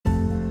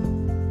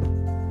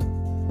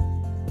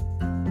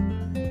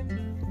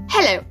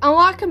Hello and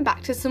welcome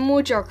back to some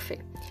more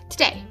geography.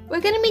 Today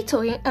we're going to be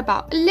talking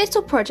about a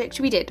little project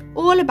we did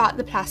all about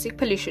the plastic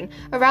pollution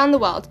around the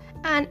world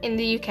and in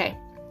the UK.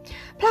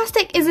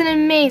 Plastic is an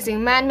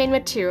amazing man-made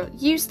material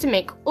used to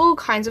make all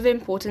kinds of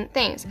important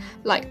things,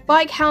 like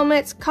bike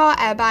helmets, car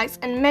airbags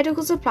and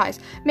medical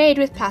supplies made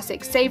with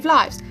plastic save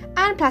lives,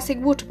 and plastic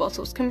water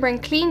bottles can bring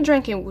clean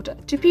drinking water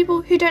to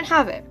people who don't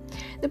have it.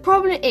 The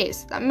problem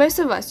is that most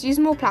of us use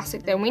more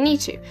plastic than we need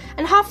to,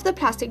 and half of the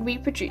plastic we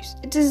produce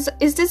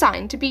is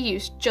designed to be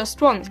used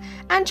just once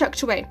and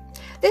chucked away.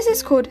 This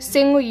is called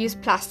single-use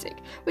plastic,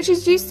 which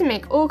is used to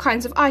make all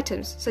kinds of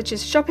items such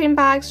as shopping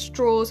bags,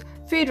 straws,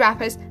 food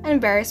wrappers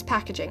and various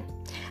packaging.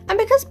 And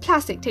because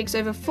plastic takes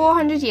over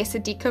 400 years to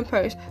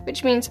decompose,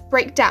 which means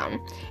break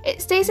down,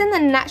 it stays in the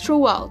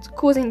natural world,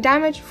 causing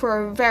damage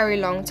for a very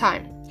long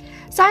time.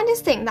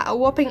 Scientists think that a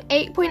whopping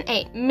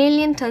 8.8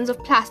 million tons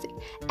of plastic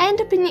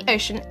end up in the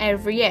ocean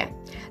every year.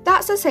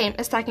 That's the same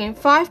as stacking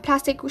 5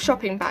 plastic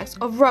shopping bags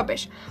of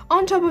rubbish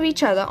on top of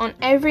each other on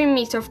every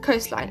metre of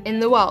coastline in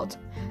the world.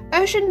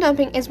 Ocean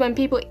dumping is when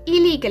people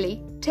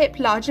illegally tip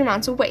large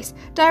amounts of waste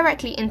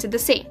directly into the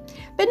sea,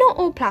 but not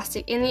all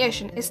plastic in the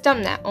ocean is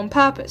dumped there on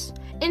purpose.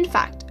 In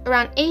fact,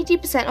 around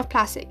 80% of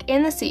plastic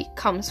in the sea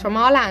comes from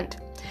our land.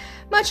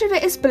 Much of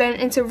it is blown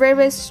into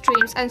rivers,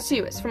 streams and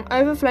sewers from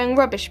overflowing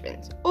rubbish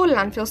bins or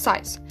landfill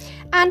sites,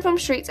 and from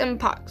streets and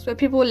parks where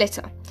people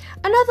litter.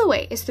 Another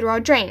way is through our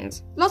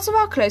drains. Lots of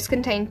our clothes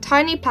contain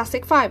tiny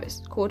plastic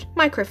fibres, called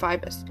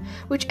microfibres,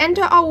 which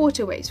enter our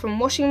waterways from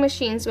washing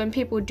machines when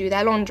people do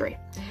their laundry.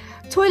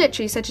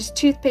 Toiletries such as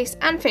toothpaste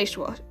and face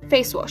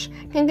wash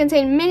can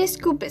contain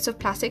minuscule bits of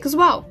plastic as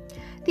well.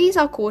 These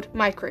are called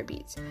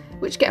microbeads,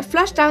 which get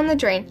flushed down the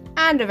drain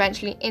and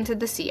eventually into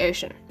the sea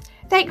ocean.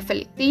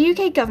 Thankfully, the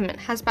UK government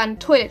has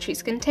banned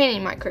toiletries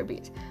containing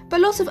microbeads,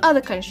 but lots of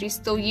other countries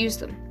still use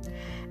them.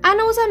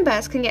 Animals and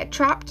birds can get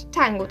trapped,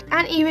 tangled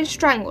and even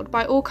strangled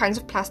by all kinds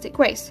of plastic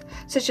waste,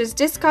 such as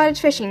discarded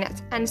fishing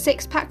nets and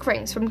 6-pack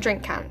rings from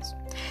drink cans.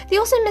 They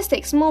also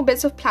mistake small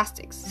bits of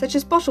plastics, such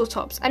as bottle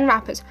tops and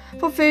wrappers,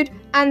 for food,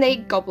 and they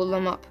gobble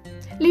them up,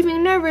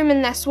 leaving no room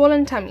in their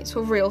swollen tummies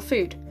for real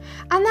food.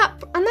 And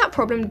that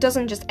problem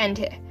doesn't just end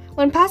here.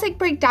 When plastic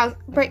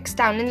breaks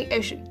down in the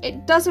ocean,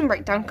 it doesn't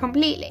break down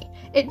completely.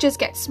 It just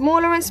gets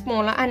smaller and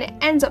smaller, and it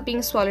ends up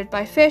being swallowed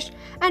by fish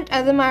and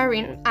other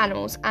marine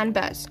animals and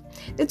birds.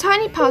 The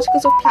tiny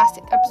particles of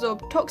plastic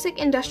absorb toxic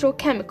industrial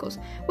chemicals,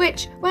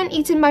 which, when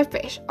eaten by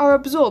fish, are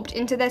absorbed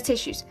into their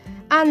tissues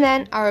and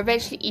then are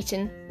eventually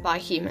eaten by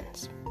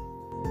humans.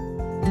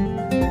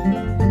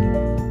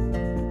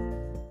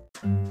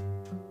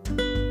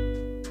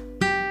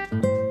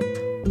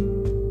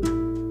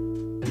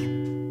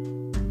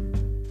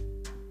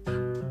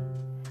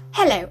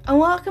 Hello and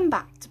welcome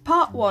back to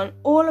part 1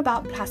 all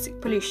about plastic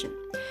pollution.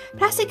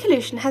 Plastic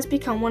pollution has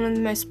become one of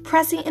the most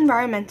pressing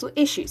environmental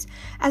issues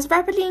as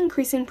rapidly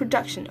increasing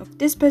production of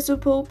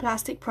disposable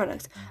plastic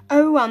products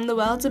overwhelm the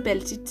world's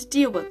ability to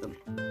deal with them.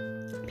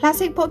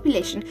 Plastic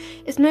population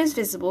is most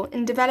visible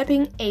in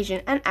developing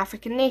Asian and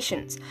African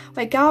nations,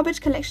 where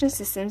garbage collection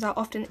systems are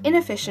often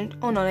inefficient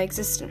or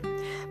non-existent.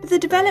 But the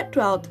developed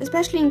world,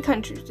 especially in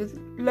countries with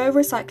low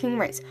recycling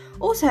rates,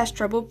 also has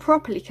trouble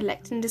properly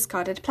collecting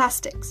discarded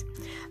plastics.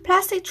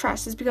 Plastic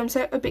trash has become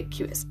so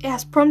ubiquitous, it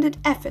has prompted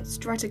efforts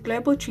to write a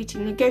global treaty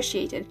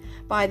negotiated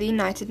by the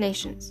United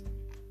Nations.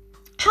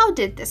 How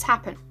did this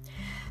happen?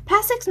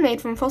 Plastics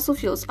made from fossil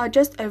fuels are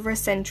just over a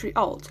century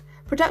old.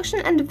 Production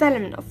and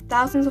development of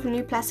thousands of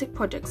new plastic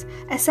projects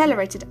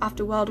accelerated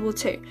after World War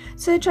II,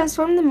 so it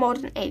transformed the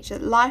modern age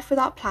that life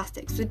without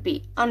plastics would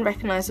be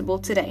unrecognizable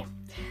today.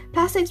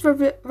 Plastics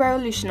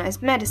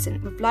revolutionized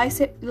medicine with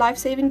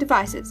life-saving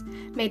devices,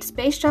 made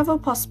space travel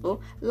possible,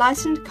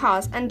 lightened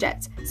cars and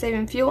jets,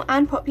 saving fuel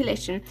and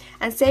population,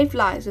 and saved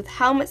lives with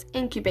helmets,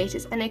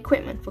 incubators and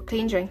equipment for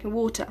clean drinking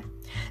water.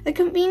 The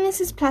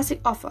conveniences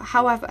plastic offer,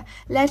 however,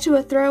 led to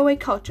a throwaway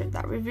culture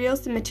that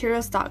reveals the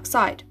material's dark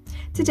side.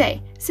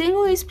 Today,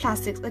 single-use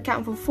plastics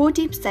account for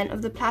 40%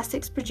 of the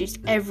plastics produced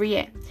every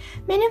year.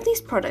 Many of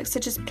these products,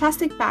 such as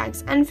plastic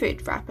bags and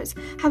food wrappers,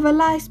 have a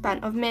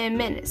lifespan of mere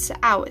minutes to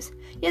hours,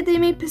 yet they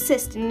may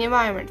persist in the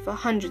environment for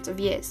hundreds of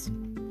years.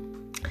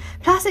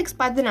 Plastics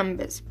by the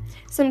numbers.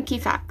 Some key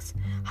facts.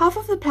 Half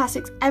of the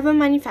plastics ever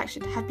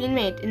manufactured have been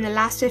made in the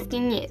last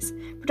 15 years.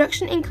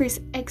 Production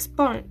increased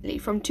exponentially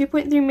from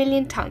 2.3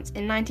 million tons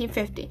in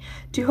 1950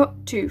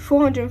 to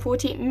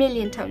 448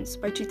 million tons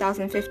by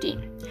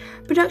 2015.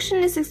 Production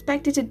is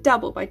expected to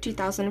double by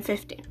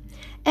 2050.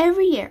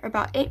 Every year,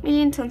 about 8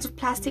 million tons of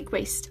plastic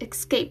waste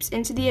escapes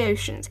into the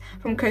oceans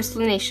from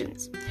coastal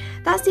nations.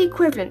 That's the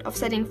equivalent of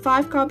setting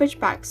 5 garbage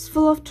bags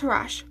full of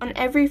trash on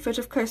every foot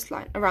of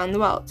coastline around the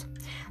world.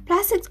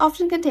 Plastics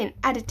often contain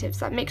additives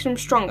that make them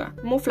stronger,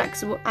 more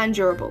flexible and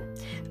durable.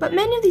 But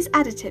many of these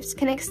additives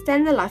can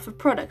extend the life of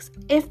products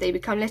if they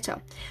become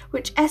litter,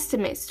 which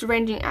estimates to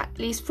ranging at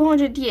least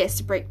 400 years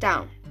to break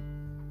down.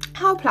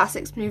 How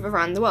plastics move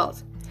around the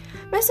world.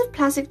 Most of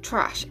plastic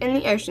trash in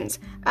the oceans,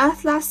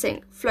 Earth's last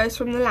sink, flows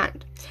from the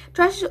land.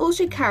 Trash is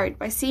also carried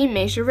by sea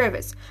major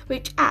rivers,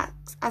 which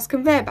acts as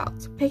conveyor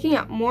belts, picking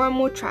up more and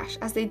more trash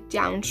as they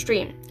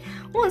downstream.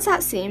 Once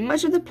at sea,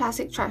 much of the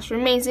plastic trash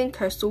remains in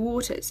coastal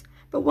waters,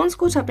 but once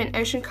caught up in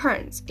ocean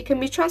currents, it can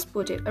be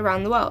transported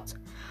around the world.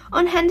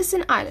 On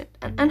Henderson Island,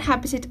 an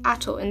uninhabited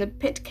atoll in the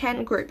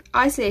Pitcairn Group,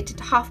 isolated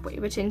halfway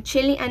between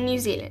Chile and New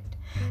Zealand,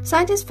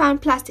 scientists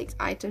found plastic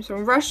items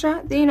from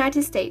Russia, the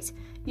United States,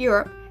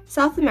 Europe,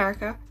 South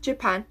America,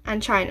 Japan,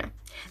 and China.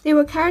 They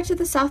were carried to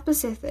the South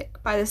Pacific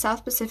by the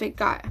South Pacific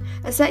Gyre,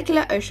 a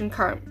circular ocean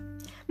current.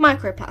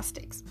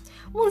 Microplastics.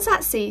 Once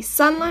at sea,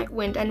 sunlight,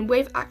 wind, and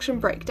wave action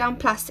break down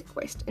plastic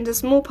waste into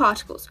small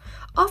particles,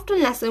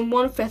 often less than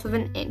 1/5 of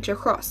an inch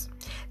across.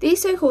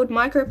 These so-called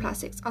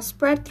microplastics are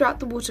spread throughout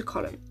the water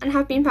column and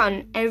have been found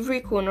in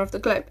every corner of the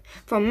globe,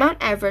 from Mount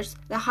Everest,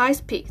 the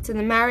highest peak, to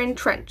the Mariana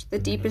Trench, the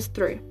deepest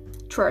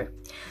trove.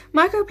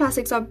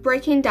 Microplastics are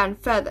breaking down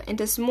further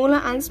into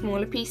smaller and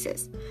smaller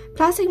pieces.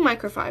 Plastic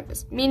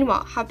microfibers,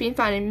 meanwhile, have been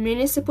found in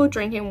municipal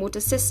drinking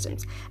water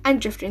systems and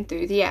drifting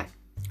through the air.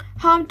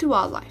 Harm to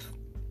wildlife.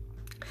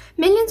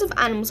 Millions of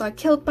animals are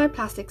killed by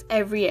plastics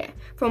every year,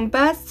 from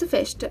birds to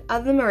fish to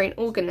other marine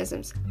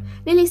organisms.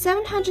 Nearly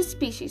 700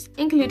 species,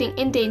 including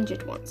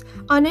endangered ones,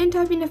 are known to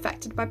have been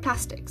affected by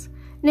plastics.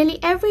 Nearly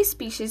every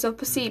species of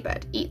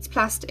seabird eats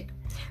plastic.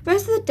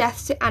 Most of the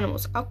deaths to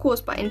animals are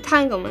caused by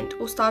entanglement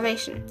or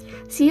starvation.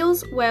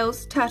 Seals,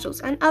 whales,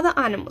 turtles, and other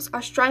animals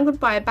are strangled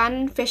by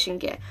abandoned fishing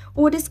gear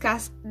or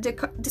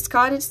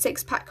discarded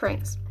six-pack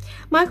rings.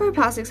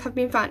 Microplastics have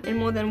been found in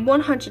more than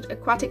 100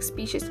 aquatic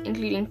species,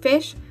 including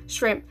fish,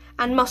 shrimp,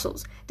 and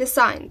mussels,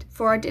 designed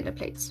for our dinner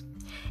plates.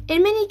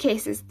 In many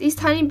cases, these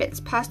tiny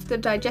bits pass through the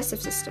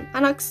digestive system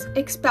and are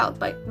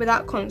expelled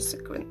without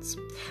consequence.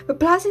 But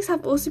plastics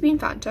have also been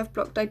found to have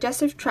blocked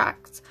digestive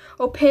tracts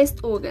or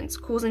pierced organs,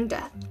 causing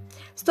death.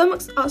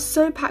 Stomachs are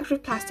so packed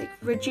with plastic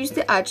reduce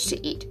the urge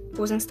to eat,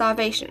 causing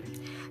starvation.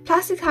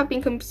 Plastics have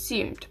been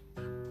consumed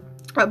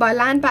by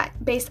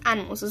land-based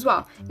animals as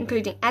well,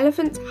 including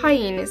elephants,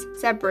 hyenas,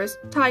 zebras,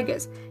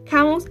 tigers,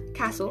 camels,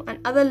 cattle, and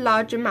other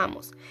larger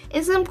mammals,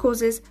 in some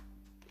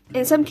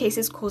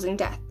cases causing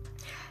death.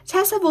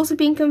 Tests have also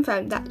been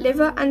confirmed that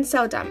liver and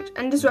cell damage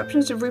and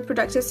disruptions to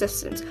reproductive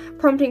systems,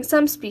 prompting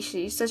some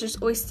species, such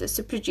as oysters,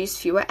 to produce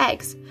fewer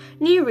eggs.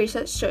 New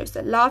research shows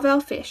that larval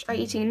fish are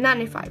eating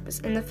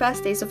nanofibers in the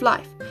first days of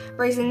life,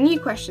 raising new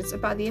questions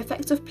about the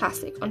effects of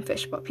plastic on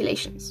fish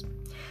populations.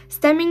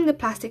 Stemming the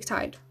plastic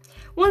tide.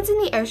 Once in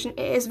the ocean,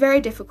 it is very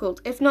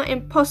difficult, if not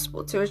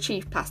impossible, to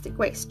retrieve plastic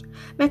waste.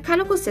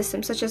 Mechanical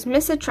systems such as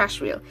Mr.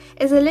 Trash Wheel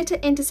is a litter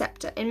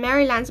interceptor in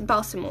Maryland's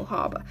Baltimore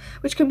Harbor,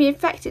 which can be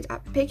effective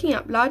at picking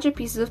up larger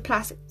pieces of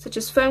plastic, such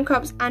as foam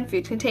cups and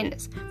food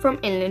containers, from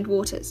inland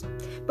waters.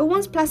 But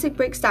once plastic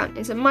breaks down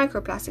into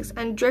microplastics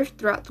and drift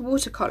throughout the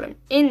water column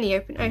in the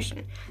open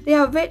ocean, they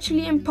are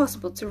virtually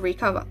impossible to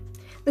recover.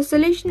 The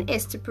solution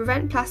is to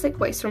prevent plastic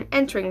waste from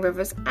entering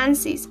rivers and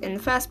seas in the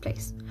first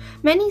place.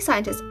 Many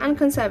scientists and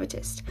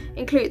conservationists,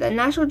 including the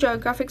National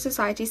Geographic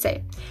Society,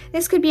 say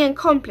this could be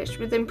accomplished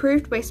with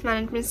improved waste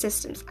management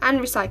systems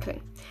and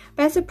recycling,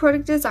 better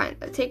product design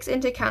that takes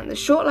into account the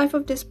short life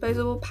of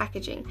disposable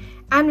packaging,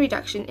 and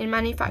reduction in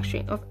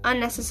manufacturing of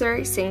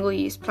unnecessary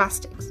single-use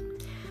plastics.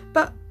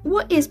 But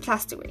what is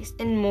plastic waste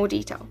in more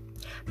detail?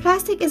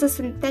 Plastic is a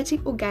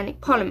synthetic organic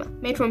polymer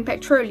made from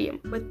petroleum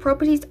with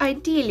properties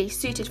ideally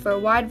suited for a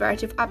wide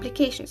variety of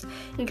applications,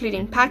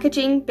 including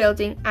packaging,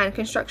 building and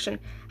construction,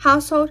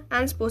 household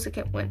and sports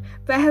equipment,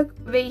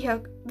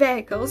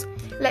 vehicles,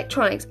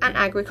 electronics and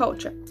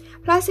agriculture.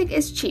 Plastic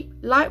is cheap,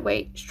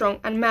 lightweight, strong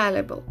and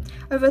malleable.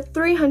 Over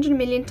 300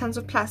 million tons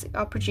of plastic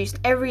are produced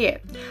every year,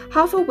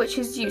 half of which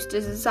is used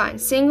to design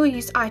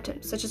single-use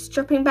items such as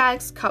shopping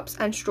bags, cups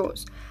and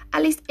straws.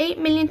 At least 8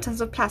 million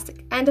tons of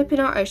plastic end up in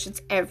our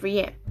oceans every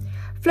year.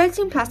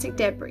 Floating plastic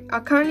debris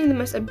are currently the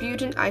most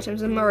abundant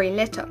items in marine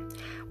litter.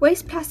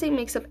 Waste plastic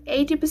makes up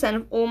 80%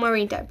 of all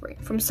marine debris,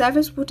 from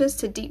surface waters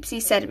to deep-sea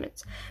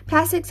sediments.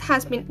 Plastics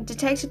has been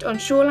detected on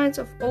shorelines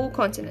of all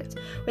continents,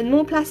 with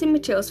more plastic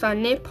materials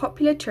found near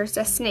popular tourist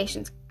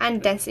destinations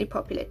and densely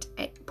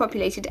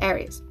populated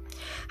areas.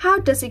 How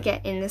does it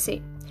get in the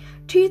sea?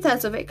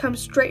 2/3 of it comes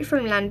straight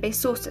from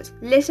land-based sources,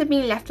 litter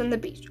being left on the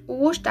beach or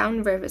washed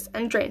down rivers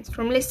and drains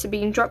from litter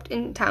being dropped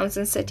in towns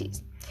and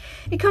cities.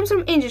 It comes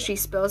from industry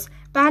spills,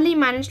 badly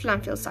managed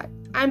landfill sites,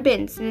 and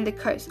bins near the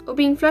coast or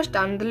being flushed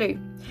down the loo.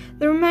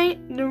 The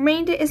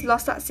remainder is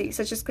lost at sea,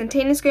 such as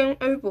containers going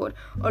overboard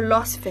or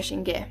lost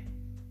fishing gear.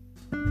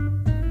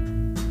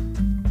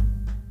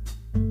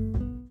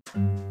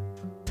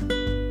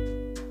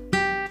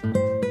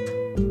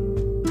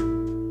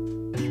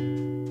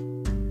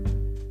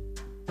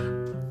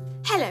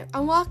 Hello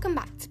and welcome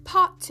back to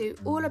part 2,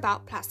 all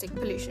about plastic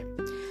pollution.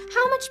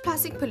 How much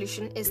plastic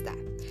pollution is there?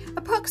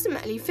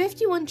 Approximately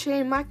 51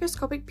 trillion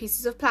microscopic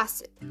pieces of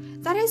plastic.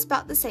 That is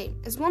about the same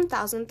as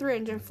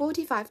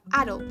 1,345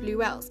 adult blue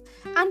whales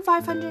and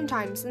 500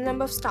 times the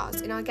number of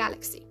stars in our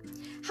galaxy.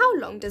 How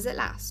long does it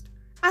last?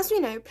 As we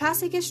know,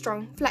 plastic is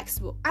strong,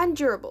 flexible and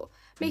durable,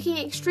 making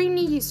it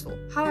extremely useful.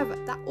 However,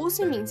 that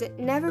also means it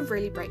never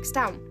really breaks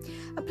down.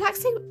 A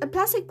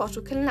plastic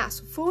bottle can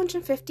last for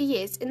 450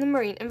 years in the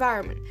marine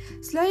environment,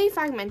 slowly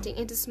fragmenting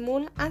into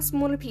smaller and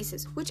smaller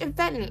pieces, which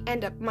eventually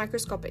end up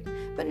microscopic,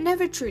 but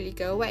never truly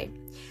go away.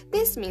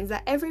 This means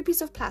that every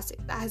piece of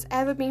plastic that has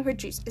ever been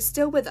produced is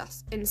still with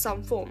us in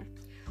some form.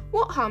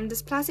 What harm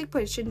does plastic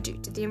pollution do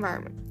to the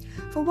environment?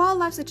 For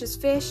wildlife such as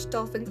fish,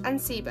 dolphins, and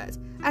seabirds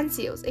and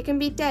seals, it can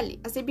be deadly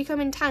as they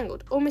become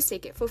entangled or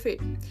mistake it for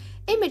food.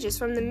 Images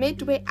from the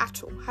Midway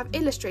Atoll have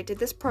illustrated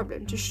this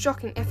problem to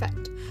shocking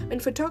effect when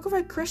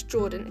photographer Chris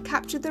Jordan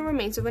captured the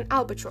remains of an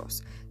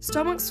albatross,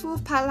 stomachs full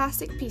of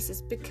plastic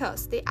pieces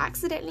because they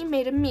accidentally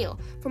made a meal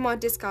from our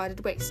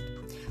discarded waste.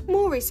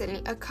 More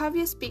recently, a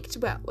caviar-beaked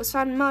whale was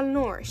found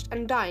malnourished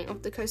and dying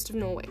off the coast of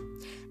Norway.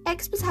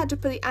 Experts had to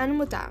put the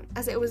animal down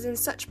as it was in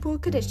such poor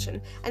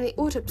condition, and the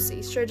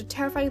autopsy showed a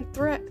terrifying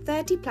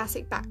 30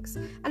 plastic bags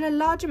and a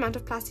large amount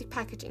of plastic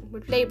packaging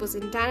with labels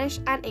in Danish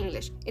and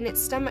English in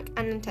its stomach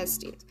and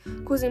intestines,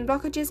 causing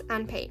blockages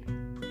and pain.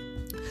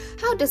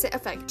 How does it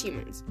affect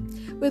humans?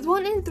 With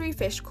 1 in 3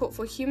 fish caught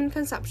for human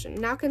consumption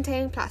now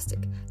containing plastic,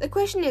 the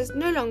question is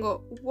no longer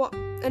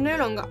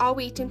are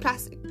we eating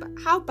plastic, but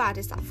how bad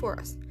is that for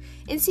us?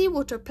 In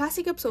seawater,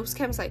 plastic absorbs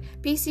chemicals like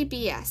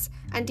PCBs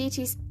and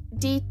DDTC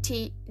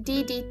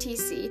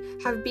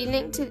have been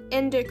linked to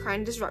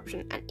endocrine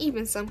disruption and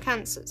even some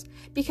cancers,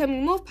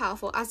 becoming more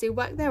powerful as they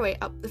work their way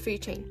up the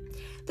food chain.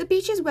 The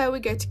beach is where we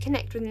go to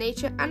connect with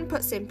nature, and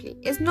put simply,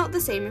 is not the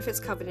same if it's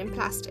covered in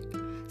plastic.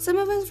 Some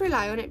of us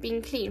rely on it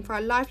being clean for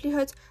our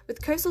livelihoods,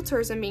 with coastal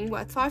tourism being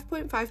worth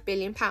 £5.5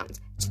 billion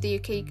to the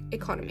UK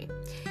economy.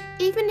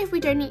 Even if we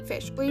don't eat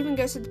fish or even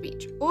go to the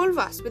beach, all of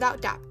us,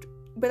 without doubt,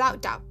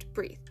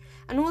 breathe,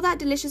 and all that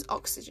delicious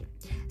oxygen.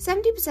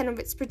 70% of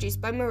it's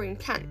produced by marine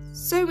plants,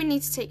 so we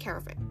need to take care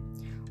of it.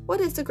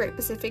 What is the Great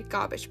Pacific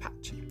Garbage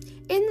Patch?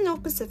 In the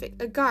North Pacific,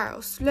 a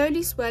gyral,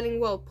 slowly swirling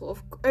whirlpool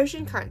of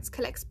ocean currents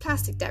collects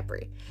plastic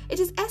debris. It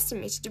is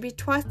estimated to be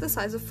twice the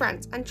size of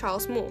France and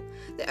Charles Moore.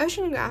 The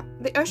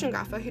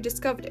oceanographer who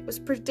discovered it was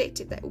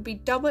predicted that it will be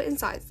double in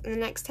size in the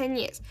next 10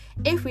 years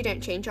if we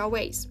don't change our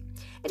ways.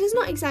 It is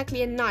not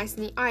exactly a nice,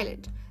 neat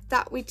island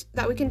that we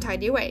can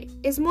tidy away.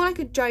 It's more like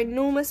a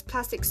ginormous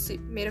plastic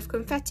soup made of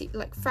confetti,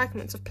 like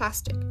fragments of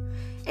plastic.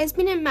 It's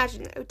been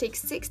imagined that it would take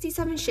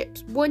 67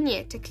 ships 1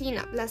 year to clean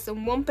up less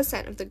than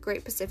 1% of the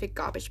Great Pacific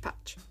Garbage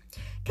Patch.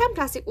 Can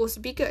plastic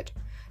also be good?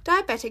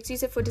 Diabetics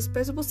use it for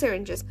disposable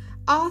syringes,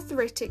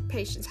 arthritic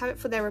patients have it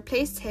for their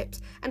replaced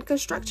hips, and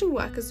construction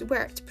workers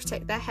wear it to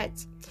protect their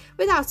heads.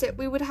 Without it,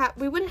 we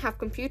wouldn't have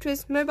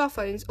computers, mobile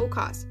phones, or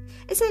cars.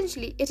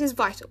 Essentially, it is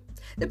vital.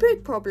 The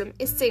big problem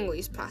is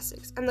single-use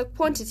plastics and the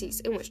quantities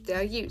in which they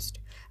are used.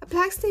 A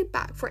plastic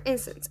bag, for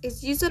instance,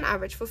 is used on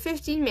average for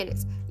 15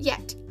 minutes,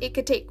 yet it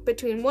could take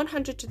between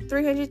 100 to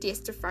 300 years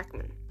to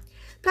fragment.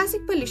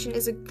 Plastic pollution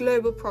is a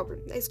global problem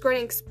that is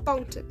growing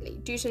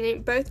exponentially due to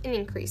both an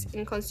increase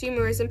in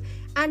consumerism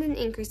and an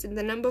increase in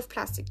the number of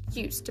plastic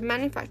used to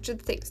manufacture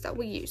the things that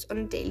we use on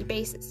a daily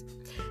basis.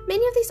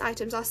 Many of these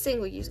items are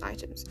single-use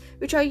items,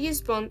 which are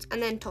used once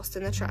and then tossed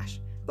in the trash.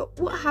 But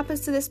what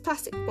happens to this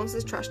plastic once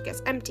the trash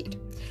gets emptied?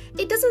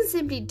 It doesn't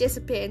simply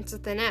disappear into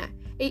thin air.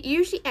 It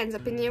usually ends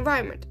up in the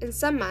environment in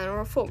some manner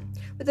or form,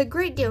 with a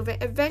great deal of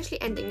it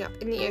eventually ending up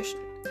in the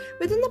ocean.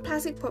 Within the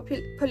plastic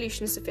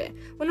pollution sphere,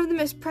 one of the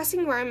most pressing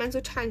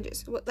environmental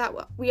challenges that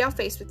we are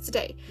faced with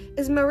today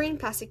is marine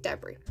plastic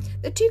debris.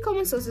 The two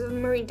common sources of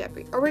marine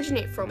debris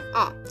originate from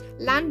are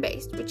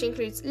land-based, which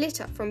includes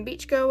litter from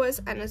beachgoers,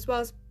 and as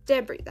well as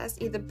debris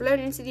that's either blown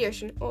into the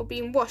ocean or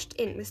being washed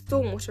in with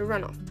stormwater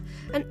runoff,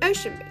 and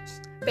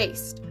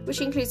ocean-based,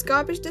 which includes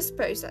garbage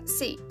disposed at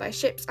sea by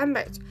ships and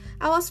boats,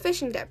 as well as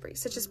fishing debris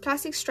such as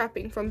plastic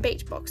strapping from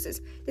bait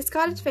boxes,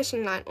 discarded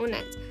fishing line or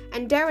nets,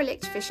 and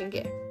derelict fishing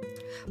gear.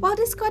 While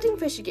discarding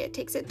fishing gear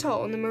takes a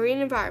toll on the marine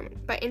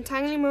environment by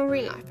entangling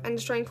marine life and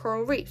destroying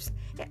coral reefs,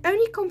 it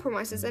only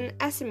compromises an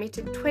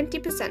estimated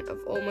 20% of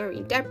all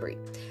marine debris.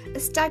 A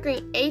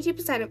staggering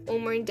 80% of all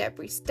marine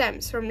debris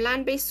stems from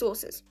land-based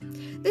sources.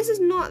 This is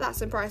not that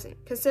surprising,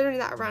 considering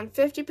that around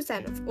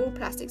 50% of all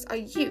plastics are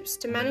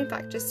used to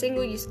manufacture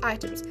single-use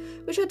items,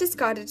 which are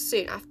discarded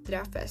soon after they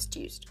are first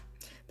used.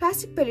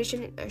 Plastic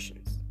pollution in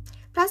oceans.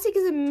 Plastic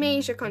is a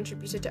major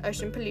contributor to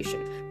ocean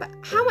pollution, but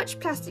how much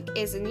plastic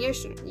is in the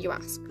ocean, you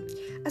ask?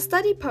 A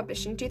study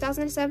published in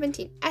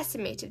 2017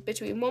 estimated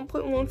between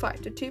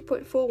 1.15 to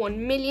 2.41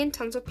 million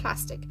tons of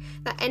plastic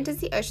that enters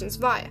the oceans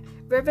via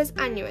rivers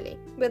annually,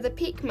 with the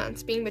peak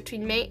months being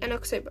between May and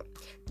October.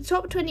 The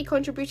top 20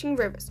 contributing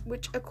rivers,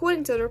 which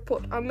according to the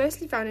report are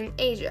mostly found in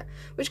Asia,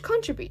 which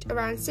contribute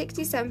around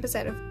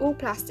 67% of all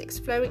plastics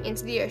flowing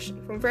into the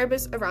ocean from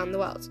rivers around the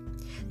world.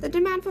 The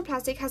demand for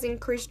plastic has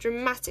increased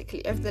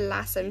dramatically over the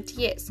last 70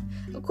 years.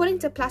 According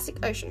to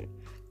Plastic Ocean,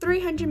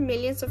 300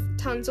 million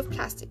tons of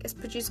plastic is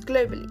produced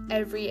globally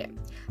every year.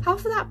 Half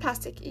of that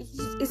plastic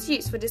is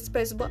used for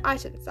disposable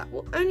items that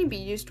will only be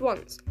used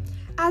once.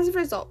 As a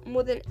result,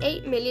 more than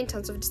 8 million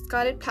tons of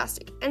discarded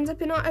plastic ends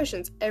up in our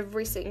oceans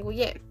every single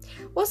year.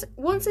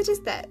 Once it is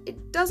there,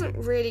 it doesn't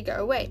really go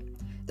away.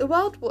 The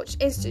World Watch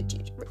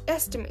Institute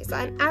estimates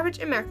that an average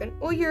American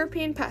or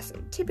European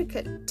person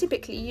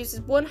typically uses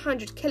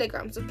 100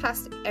 kilograms of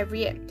plastic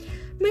every year,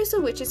 most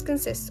of which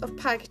consists of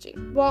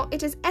packaging, while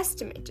it is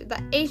estimated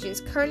that Asians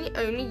currently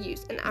only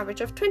use an average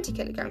of 20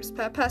 kilograms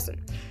per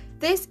person.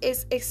 This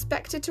is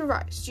expected to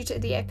rise due to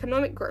the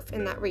economic growth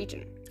in that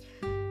region.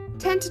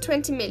 10 to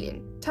 20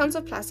 million tons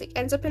of plastic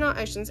ends up in our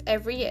oceans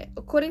every year,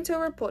 according to a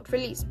report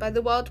released by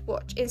the World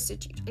Watch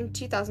Institute in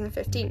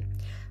 2015.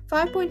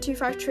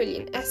 5.25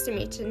 trillion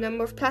estimated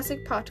number of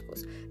plastic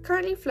particles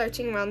currently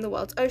floating around the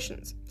world's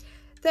oceans.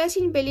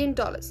 $13 billion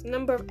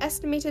number of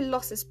estimated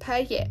losses per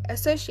year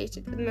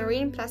associated with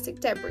marine plastic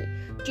debris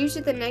due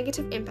to the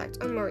negative impact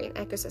on marine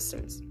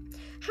ecosystems.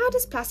 How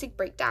does plastic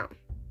break down?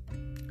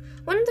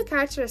 One of the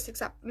characteristics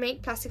that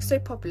make plastic so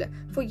popular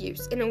for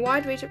use in a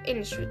wide range of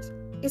industries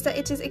is that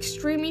it is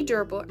extremely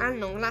durable and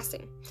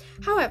long-lasting.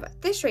 However,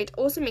 this trait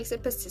also makes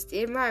it persist in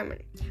the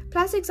environment.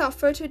 Plastics are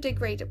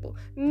photodegradable,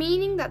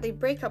 meaning that they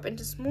break up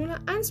into smaller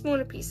and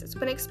smaller pieces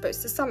when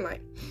exposed to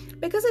sunlight.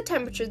 Because the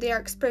temperature they are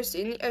exposed to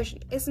in the ocean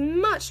is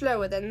much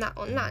lower than that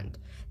on land,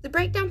 the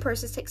breakdown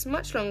process takes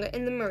much longer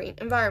in the marine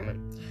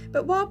environment.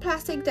 But while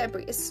plastic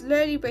debris is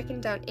slowly breaking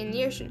down in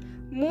the ocean,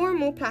 more and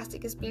more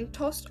plastic is being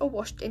tossed or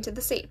washed into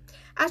the sea,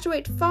 at a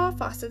rate far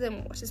faster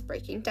than what is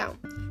breaking down.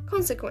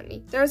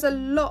 Consequently, there is a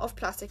lot of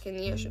plastic in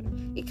the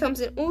ocean. It comes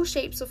in all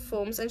shapes,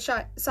 forms and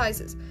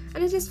sizes,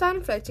 and it is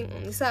found floating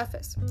on the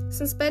surface,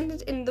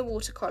 suspended in the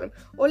water column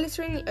or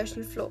littering the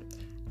ocean floor,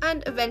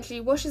 and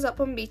eventually washes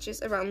up on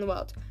beaches around the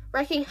world,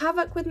 wreaking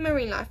havoc with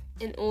marine life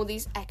in all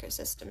these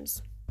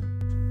ecosystems.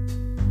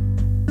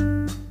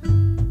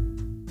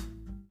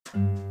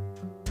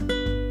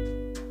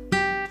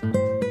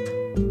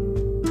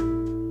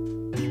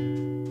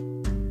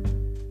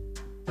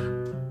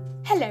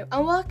 Hello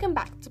and welcome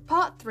back to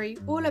part 3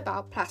 all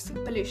about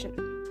plastic pollution.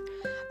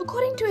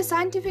 According to a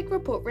scientific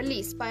report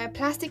released by A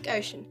Plastic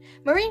Ocean,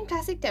 marine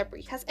plastic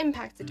debris has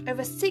impacted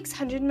over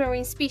 600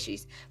 marine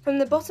species from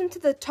the bottom to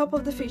the top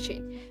of the food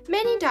chain,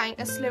 many dying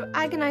a slow,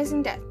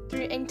 agonizing death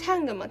through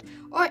entanglement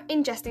or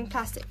ingesting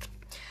plastic.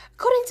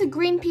 According to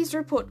Greenpeace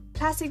report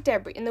Plastic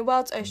Debris in the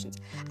World's Oceans,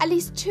 at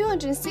least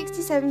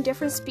 267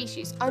 different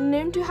species are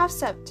known to have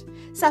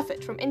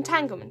suffered from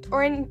entanglement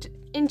or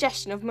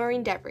ingestion of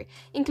marine debris,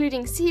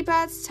 including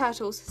seabirds,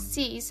 turtles,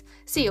 seals,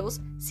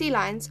 sea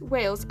lions,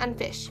 whales, and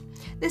fish.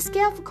 The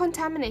scale for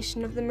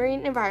contamination of the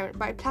marine environment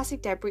by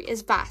plastic debris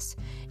is vast.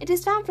 It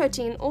is found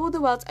floating in all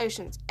the world's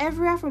oceans,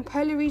 everywhere from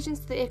polar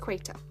regions to the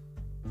equator.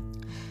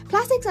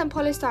 Plastics and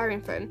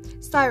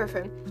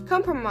styrofoam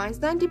comprise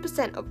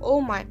 90% of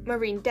all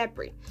marine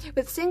debris,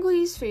 with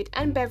single-use food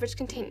and beverage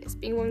containers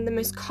being one of the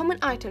most common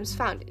items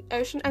found in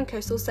ocean and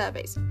coastal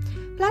surveys.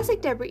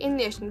 Plastic debris in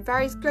the ocean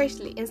varies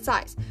greatly in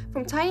size,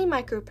 from tiny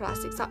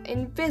microplastics that are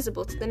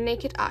invisible to the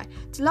naked eye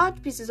to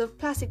large pieces of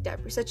plastic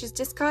debris such as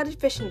discarded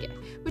fishing gear,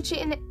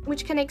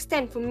 which can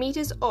extend for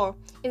meters or,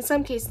 in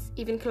some cases,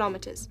 even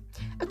kilometers.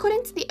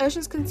 According to the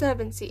Oceans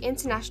Conservancy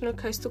International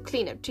Coastal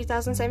Cleanup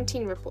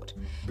 2017 report,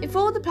 if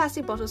all the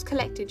plastic bottles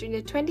collected during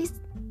the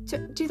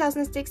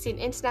 2016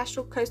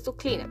 International Coastal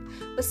Cleanup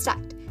were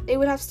stacked, they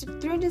would have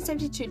stood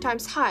 372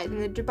 times higher than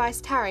the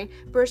Dubai's towering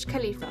Burj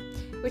Khalifa,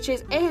 which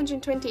is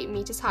 828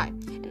 meters high,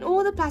 and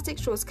all the plastic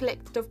straws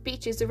collected off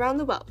beaches around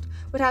the world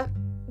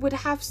would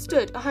have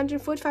stood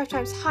 145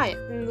 times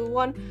higher than the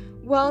One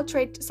World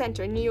Trade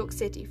Center in New York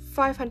City,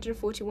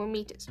 541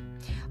 meters.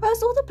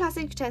 Whilst all the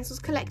plastic utensils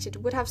collected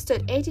would have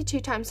stood 82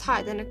 times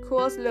higher than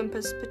Kuala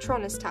Lumpur's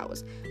Petronas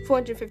Towers,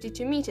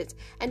 452 meters,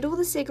 and all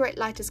the cigarette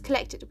lighters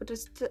collected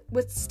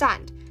would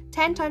stand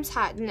 10 times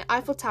higher than the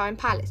Eiffel Tower in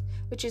Paris,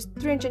 which is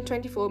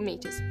 324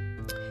 meters.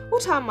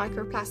 What are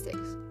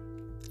microplastics?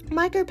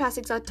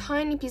 Microplastics are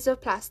tiny pieces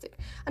of plastic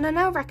and are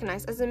now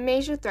recognized as a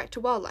major threat to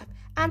wildlife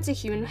and to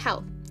human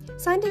health.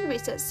 Scientific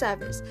research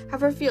surveys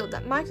have revealed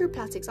that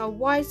microplastics are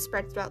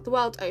widespread throughout the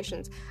world's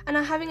oceans and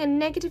are having a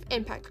negative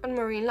impact on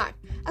marine life,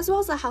 as well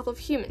as the health of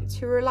humans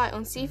who rely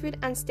on seafood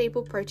and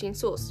staple protein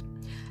source.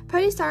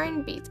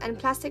 Polystyrene beads and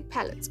plastic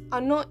pellets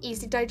are not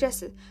easily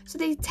digested, so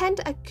they tend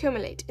to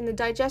accumulate in the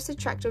digestive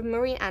tract of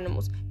marine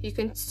animals who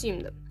consume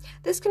them.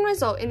 This can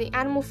result in the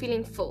animal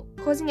feeling full,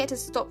 causing it to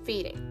stop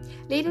feeding,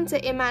 leading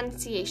to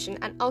emaciation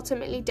and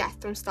ultimately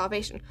death from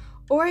starvation,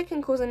 or it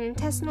can cause an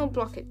intestinal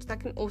blockage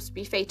that can also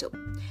be fatal.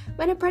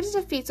 When a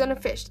predator feeds on a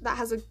fish that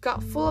has a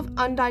gut full of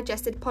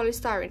undigested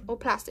polystyrene or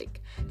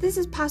plastic, this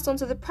is passed on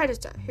to the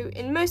predator, who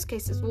in most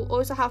cases will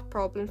also have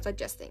problems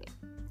digesting it.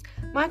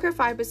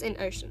 Microfibers in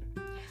ocean.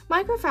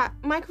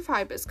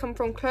 Microfibers come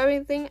from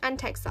clothing and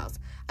textiles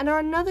and are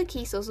another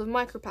key source of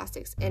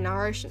microplastics in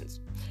our oceans.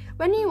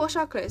 When we wash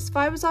our clothes,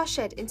 fibers are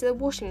shed into the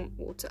washing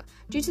water.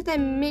 Due to their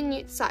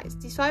minute size,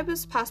 these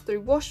fibers pass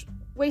through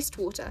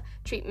wastewater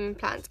treatment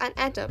plants and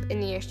end up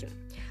in the ocean.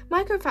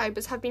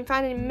 Microfibers have been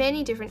found in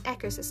many different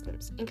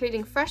ecosystems,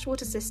 including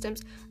freshwater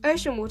systems,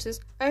 ocean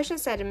waters, ocean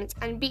sediments,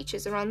 and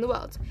beaches around the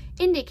world,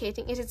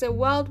 indicating it is a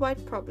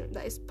worldwide problem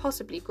that is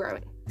possibly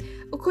growing.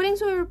 According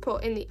to a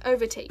report in the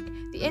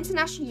Overtake, the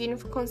International Union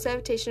for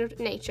Conservation of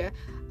Nature,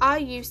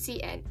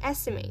 IUCN,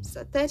 estimates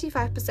that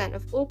 35%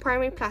 of all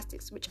primary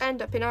plastics which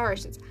end up in our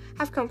oceans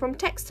have come from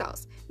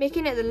textiles,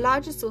 making it the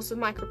largest source of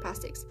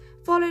microplastics,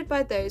 followed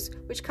by those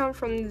which come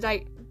from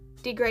the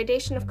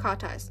degradation of car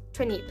tires,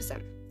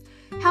 28%.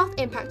 Health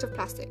impact of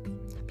plastic.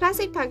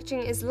 Plastic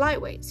packaging is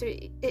lightweight, so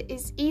it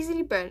is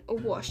easily burnt or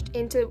washed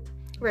into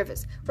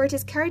rivers, where it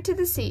is carried to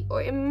the sea,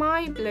 or it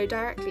might blow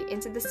directly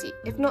into the sea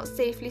if not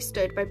safely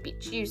stowed by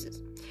beach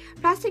users.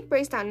 Plastic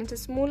breaks down into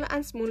smaller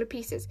and smaller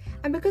pieces,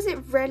 and because it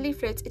rarely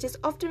floats, it is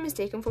often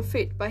mistaken for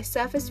food by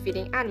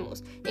surface-feeding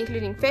animals,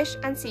 including fish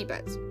and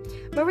seabirds.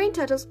 Marine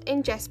turtles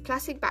ingest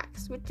plastic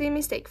bags, which they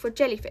mistake for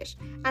jellyfish,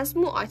 and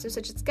small items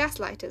such as gas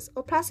lighters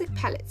or plastic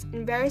pellets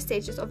in various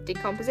stages of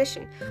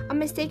decomposition are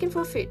mistaken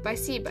for food by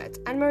seabirds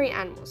and marine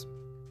animals.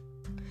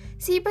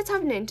 Seabirds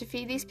have known to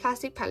feed these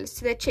plastic pellets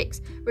to their chicks,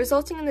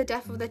 resulting in the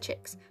death of their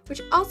chicks,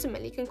 which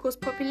ultimately can cause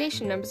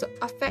population numbers of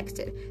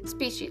affected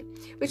species,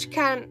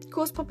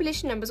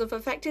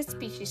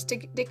 to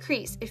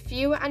decrease if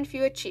fewer and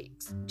fewer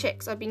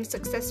chicks are being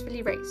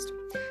successfully raised.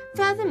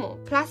 Furthermore,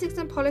 plastics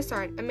and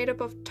polystyrene are made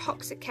up of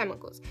toxic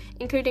chemicals,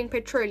 including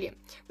petroleum,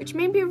 which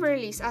may be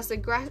released as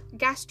the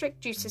gastric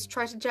juices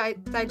try to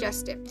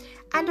digest it,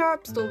 and are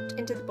absorbed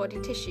into the body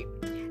tissue.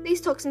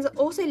 These toxins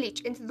also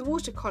leach into the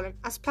water column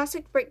as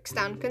plastic breaks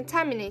down,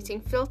 contaminating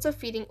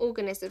filter-feeding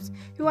organisms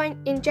who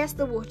ingest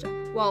the water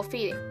while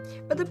feeding.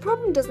 But the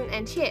problem doesn't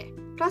end here.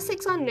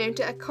 Plastics are known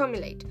to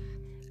accumulate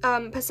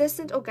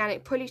persistent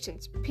organic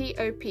pollutants,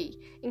 POP,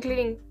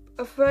 including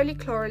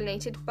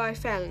polychlorinated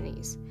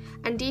biphenyls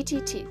and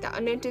DDT that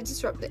are known to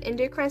disrupt the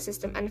endocrine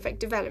system and affect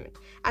development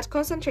at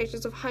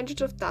concentrations of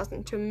hundreds of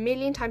thousands to 1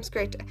 million times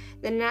greater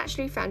than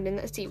naturally found in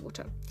the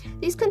seawater.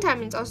 These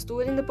contaminants are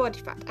stored in the body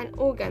fat and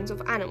organs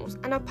of animals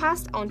and are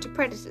passed on to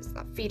predators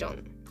that feed on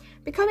them,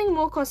 becoming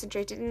more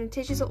concentrated in the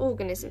tissues of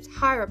organisms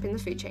higher up in the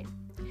food chain.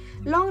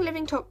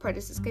 Long-living top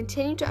predators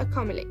continue to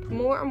accumulate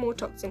more and more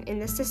toxin in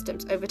their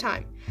systems over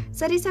time.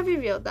 Studies have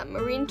revealed that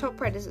marine top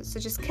predators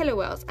such as killer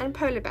whales and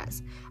polar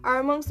bears are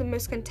amongst the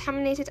most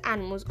contaminated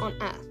animals on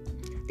Earth.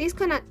 These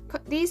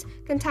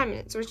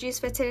contaminants reduce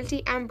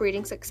fertility and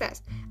breeding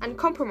success and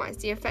compromise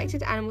the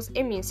affected animal's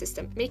immune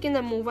system, making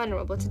them more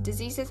vulnerable to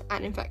diseases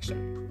and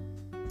infection.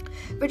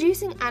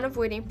 Reducing and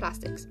avoiding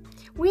plastics.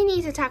 We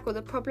need to tackle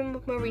the problem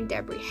of marine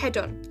debris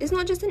head-on. It's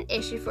not just an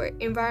issue for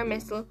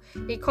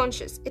environmentally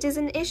conscious, it is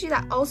an issue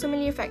that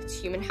ultimately affects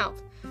human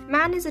health.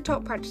 Man is a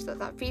top predator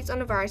that feeds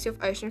on a variety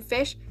of ocean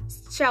fish,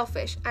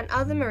 shellfish, and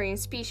other marine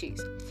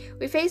species.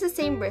 We face the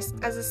same risks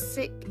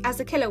as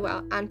a killer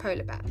whale and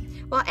polar bear.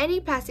 While any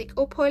plastic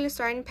or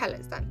polystyrene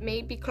pellets that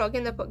may be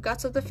clogging the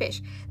guts of the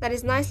fish that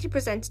is nicely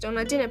presented on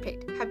our dinner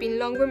plate have been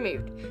long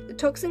removed, the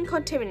toxin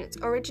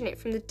contaminants originate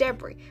from the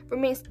debris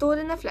remain stored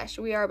in the flesh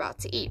we are about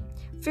to eat.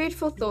 Food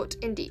for thought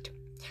indeed.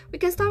 We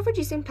can start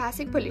reducing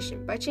plastic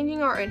pollution by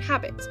changing our own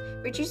habits.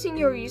 Reducing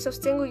your use of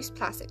single-use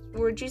plastic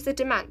will reduce the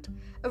demand.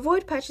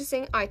 Avoid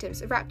purchasing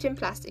items wrapped in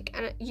plastic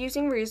and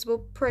using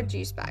reusable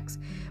produce bags,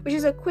 which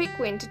is a quick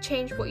win to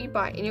change what you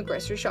buy in your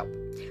grocery shop.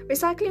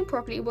 Recycling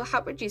properly will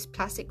help reduce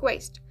plastic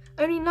waste.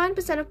 Only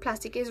 9% of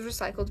plastic is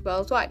recycled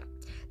worldwide.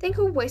 Think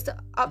of ways to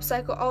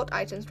upcycle old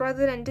items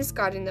rather than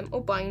discarding them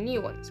or buying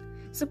new ones.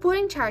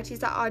 Supporting charities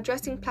that are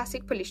addressing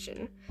plastic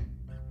pollution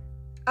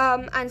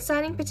and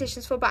signing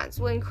petitions for bans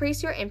will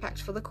increase your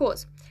impact for the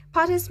cause.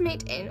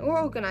 Participate in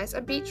or organize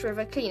a beach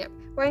river cleanup,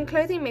 wearing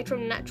clothing made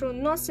from natural,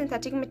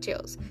 non-synthetic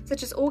materials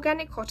such as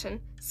organic cotton,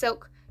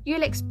 silk,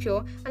 Ulex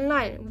Pure, and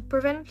linen will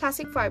prevent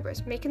plastic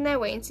fibers making their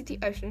way into the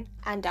ocean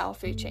and our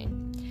food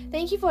chain.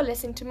 Thank you for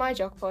listening to my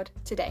JogPod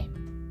today.